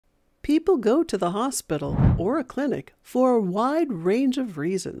People go to the hospital or a clinic for a wide range of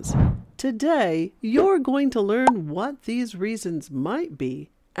reasons. Today, you're going to learn what these reasons might be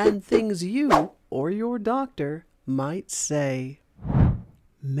and things you or your doctor might say.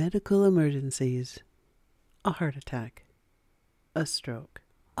 Medical emergencies. A heart attack. A stroke.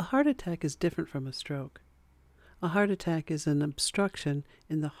 A heart attack is different from a stroke. A heart attack is an obstruction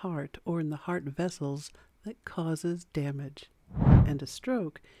in the heart or in the heart vessels that causes damage. And a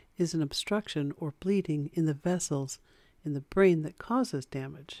stroke is an obstruction or bleeding in the vessels in the brain that causes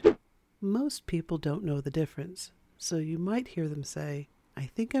damage. Most people don't know the difference, so you might hear them say, "I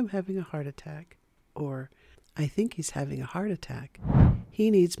think I'm having a heart attack," or "I think he's having a heart attack. He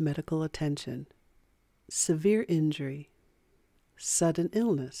needs medical attention." Severe injury. Sudden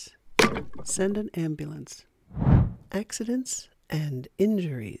illness. Send an ambulance. Accidents and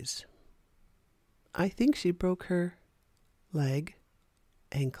injuries. I think she broke her leg,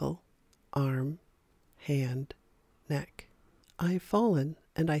 ankle, arm, hand, neck. I've fallen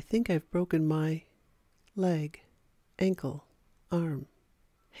and I think I've broken my leg, ankle, arm,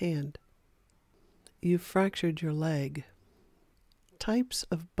 hand. You've fractured your leg. Types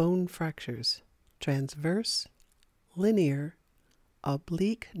of bone fractures: transverse, linear,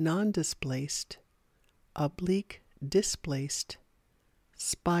 oblique non-displaced, oblique displaced,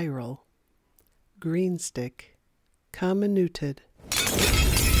 spiral, green stick, comminuted.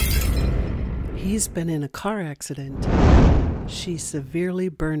 He's been in a car accident. She severely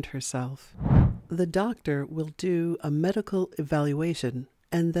burned herself. The doctor will do a medical evaluation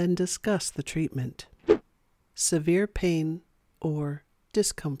and then discuss the treatment. Severe pain or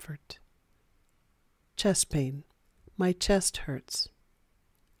discomfort. Chest pain. My chest hurts.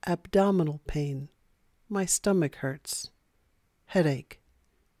 Abdominal pain. My stomach hurts. Headache.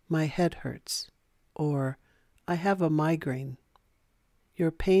 My head hurts. Or I have a migraine.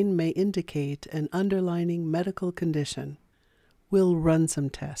 Your pain may indicate an underlying medical condition. We'll run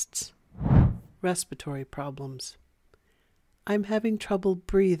some tests. Respiratory problems. I'm having trouble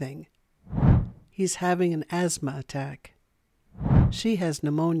breathing. He's having an asthma attack. She has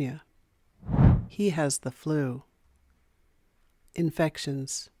pneumonia. He has the flu.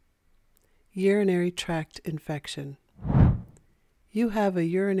 Infections. Urinary tract infection. You have a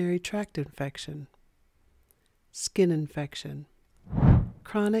urinary tract infection. Skin infection.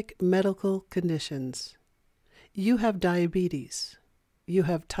 Chronic medical conditions. You have diabetes. You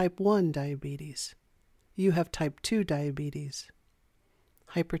have type 1 diabetes. You have type 2 diabetes.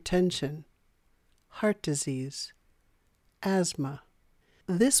 Hypertension. Heart disease. Asthma.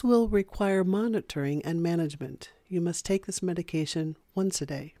 This will require monitoring and management. You must take this medication once a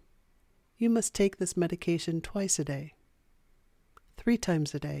day. You must take this medication twice a day. 3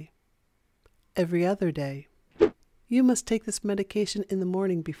 times a day. Every other day. You must take this medication in the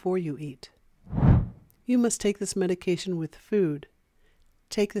morning before you eat. You must take this medication with food.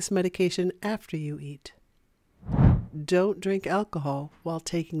 Take this medication after you eat. Don't drink alcohol while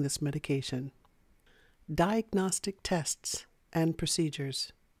taking this medication. Diagnostic tests and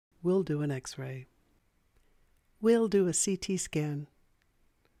procedures. We'll do an X-ray. We'll do a CT scan.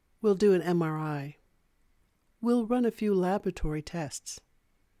 We'll do an MRI. We'll run a few laboratory tests.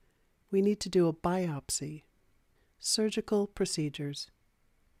 We need to do a biopsy. Surgical procedures.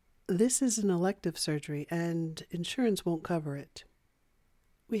 This is an elective surgery and insurance won't cover it.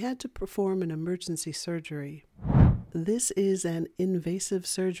 We had to perform an emergency surgery. This is an invasive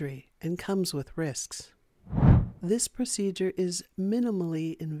surgery and comes with risks. This procedure is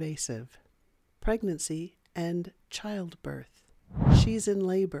minimally invasive. Pregnancy and childbirth. She's in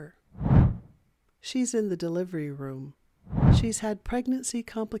labor. She's in the delivery room. She's had pregnancy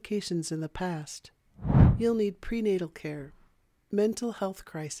complications in the past. You'll need prenatal care. Mental health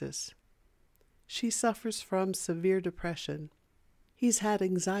crisis. She suffers from severe depression. He's had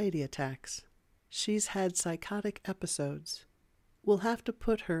anxiety attacks. She's had psychotic episodes. We'll have to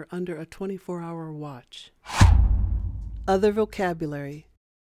put her under a 24-hour watch. Other vocabulary.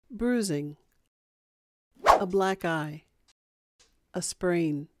 Bruising. A black eye. A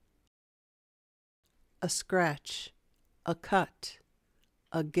sprain. A scratch. A cut.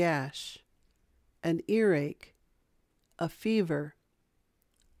 A gash. An earache. A fever.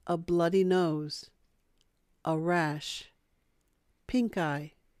 A bloody nose. A rash. Pink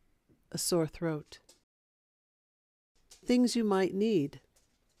eye. A sore throat. Things you might need.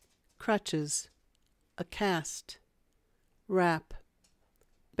 Crutches. A cast. Wrap.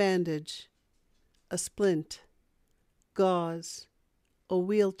 Bandage. A splint. Gauze. A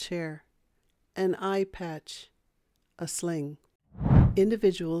wheelchair. An eye patch. A sling.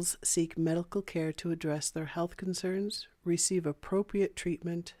 Individuals seek medical care to address their health concerns, receive appropriate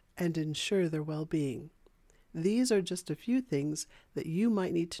treatment, and ensure their well-being. These are just a few things that you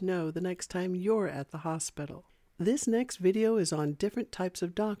might need to know the next time you're at the hospital. This next video is on different types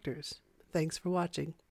of doctors. Thanks for watching.